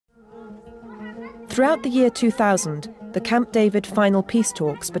Throughout the year 2000, the Camp David final peace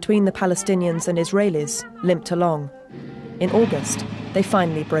talks between the Palestinians and Israelis limped along. In August, they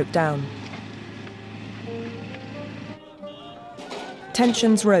finally broke down.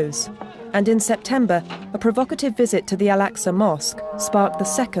 Tensions rose, and in September, a provocative visit to the Al-Aqsa Mosque sparked the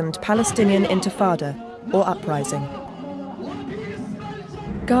second Palestinian Intifada, or uprising.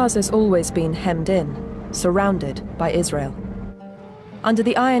 Gaza's always been hemmed in, surrounded by Israel. Under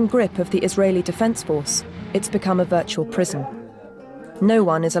the iron grip of the Israeli Defense Force, it's become a virtual prison. No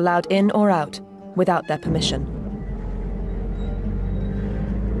one is allowed in or out without their permission.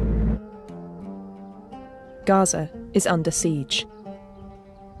 Gaza is under siege.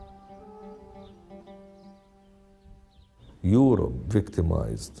 Europe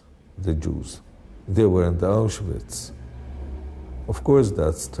victimized the Jews. They were in the Auschwitz. Of course,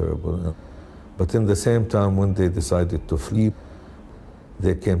 that's terrible. But in the same time, when they decided to flee,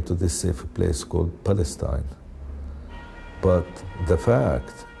 they came to this safe place called Palestine. But the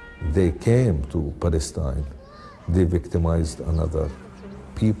fact they came to Palestine, they victimized another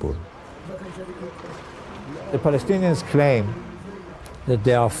people. The Palestinians claim that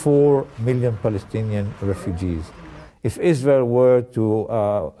there are 4 million Palestinian refugees. If Israel were to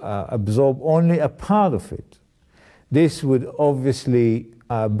absorb only a part of it, this would obviously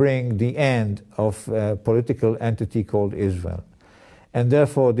bring the end of a political entity called Israel. And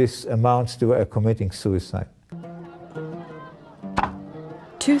therefore, this amounts to committing suicide.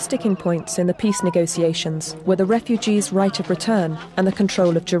 Two sticking points in the peace negotiations were the refugees' right of return and the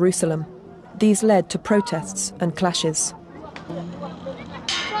control of Jerusalem. These led to protests and clashes.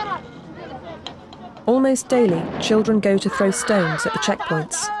 Almost daily, children go to throw stones at the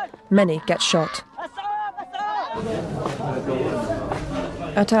checkpoints. Many get shot.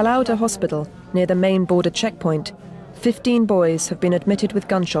 At Al-Auda Hospital, near the main border checkpoint, 15 boys have been admitted with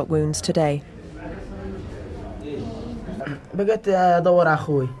gunshot wounds today.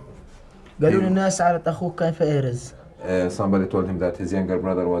 Somebody told him that his younger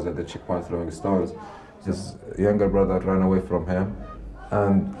brother was at the checkpoint throwing stones. His younger brother ran away from him,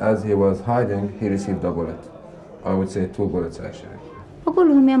 and as he was hiding, he received a bullet. I would say 2 bullets actually. She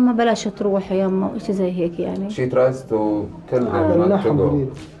tries to tell them not to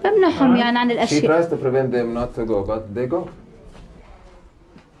go. She tries to prevent them not to go, but they go.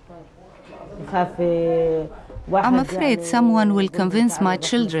 I'm afraid someone will convince my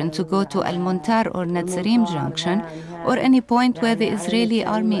children to go to Al-Muntar or Netzarim Junction or any point where the Israeli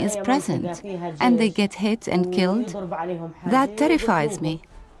army is present and they get hit and killed. That terrifies me.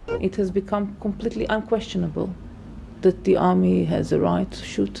 It has become completely unquestionable that the army has a right to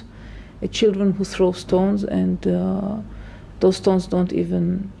shoot at children who throw stones, and those stones don't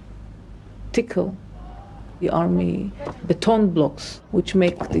even tickle the army beton blocks which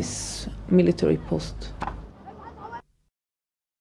make this military post.